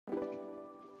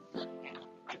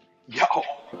Yo,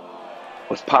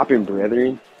 what's poppin',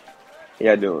 brethren?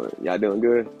 Y'all doing? Y'all doing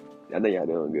good? I think y'all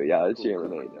doing good. Y'all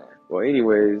chilling, ain't y'all? Well,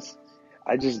 anyways,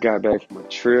 I just got back from a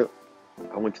trip.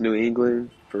 I went to New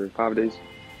England for 5 days.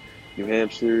 New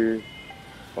Hampshire,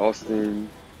 Boston,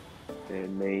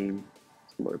 and Maine.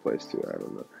 Some other place too. I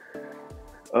don't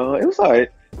know. It was alright.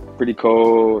 Pretty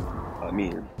cold. I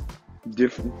mean,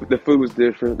 different. The food was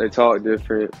different. They talk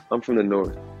different. I'm from the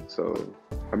north, so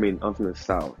I'm from the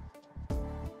south.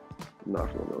 I'm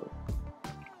not from the north.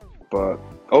 But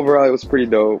overall, it was pretty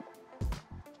dope.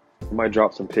 I might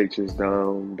drop some pictures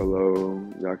down below.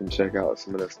 Y'all can check out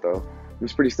some of that stuff. It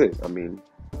was pretty sick.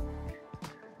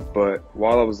 But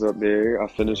while I was up there, I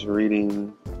finished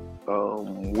reading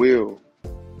Will.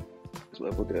 That's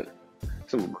what I looked at.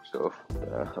 Some of my stuff.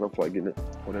 I don't feel like getting it.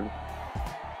 Whatever.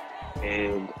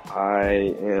 And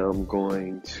I am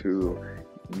going to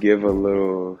give a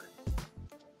little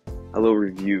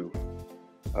review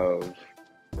of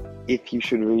if you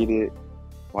should read it,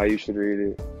 why you should read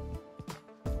it.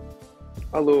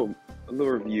 A little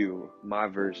review, my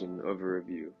version of a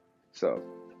review. So,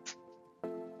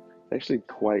 actually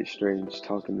quite strange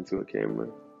talking into a camera,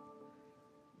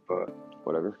 but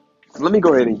whatever. So let me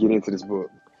go ahead and get into this book.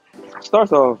 It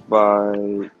starts off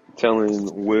by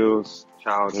telling Will's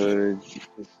childhood,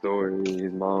 his story,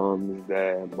 his mom, his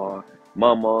dad,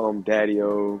 my mom,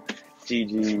 daddy-o,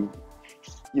 Gigi.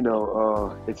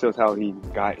 It tells how he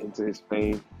got into his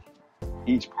fame.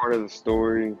 Each part of the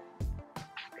story,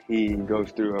 he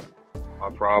goes through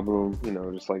a problem,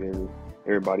 just like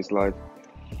everybody's life,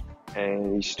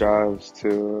 and he strives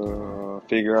to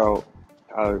figure out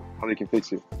how they can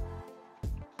fix it.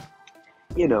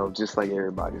 Just like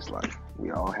everybody's life,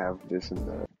 we all have this and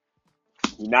that.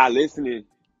 You're not listening.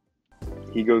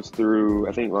 He goes through,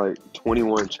 I think, like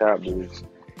 21 chapters,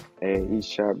 and each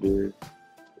chapter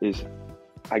is,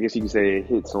 I guess you could say, it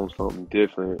hits on something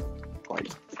different, like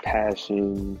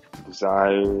passion,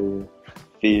 desire,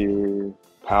 fear,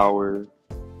 power,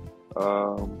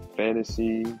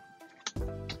 fantasy.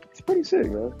 It's pretty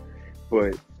sick, man.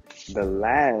 But the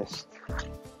last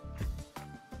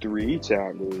 3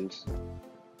 chapters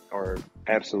are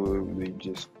absolutely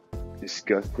just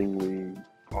disgustingly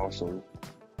awesome.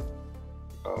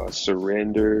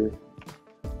 Surrender,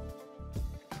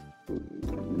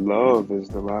 love is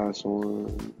the last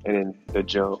one, and then the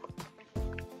jump.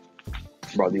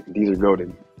 Bro, these are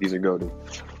golden. These are golden.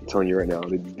 I'm telling you right now,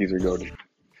 these are golden.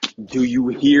 Do you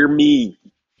hear me?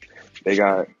 They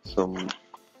got some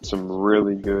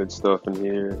really good stuff in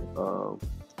here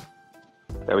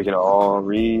that we can all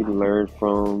read, learn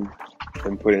from,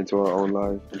 and put into our own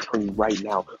life. I'm telling you right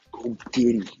now, go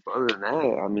get it. Other than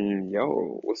that,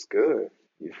 yo, what's good?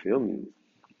 You feel me?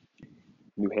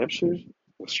 New Hampshire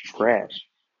was trash.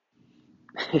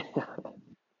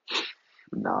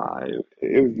 Nah, it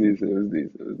was decent. It was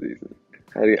decent. It was decent.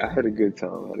 I had a good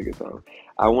time. I had a good time.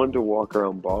 I wanted to walk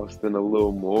around Boston a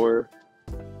little more,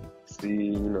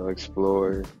 see,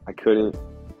 explore. I couldn't,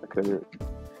 because of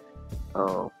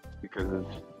the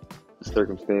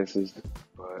circumstances.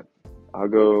 But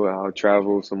I'll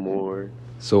travel some more.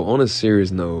 So on a serious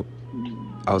note,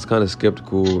 I was kind of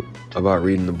skeptical about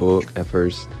reading the book at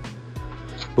first.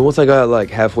 But once I got like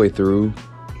halfway through,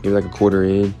 maybe like a quarter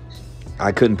in,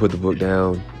 I couldn't put the book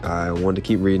down. I wanted to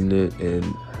keep reading it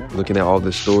and looking at all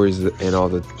the stories and all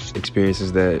the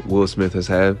experiences that Will Smith has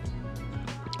had.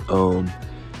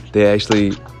 They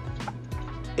actually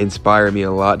inspire me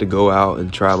a lot to go out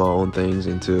and try my own things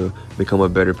and to become a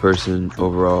better person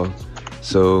overall.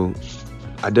 So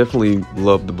I definitely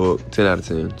love the book, 10 out of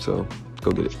 10. So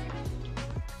go get it.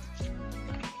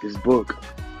 This book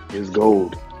is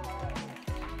gold.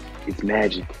 It's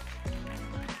magic.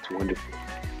 It's wonderful.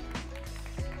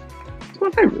 It's my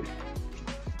favorite.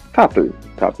 Top three.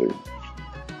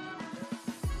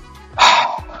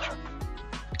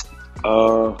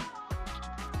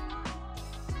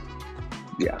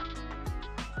 Yeah.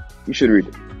 You should read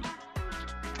it.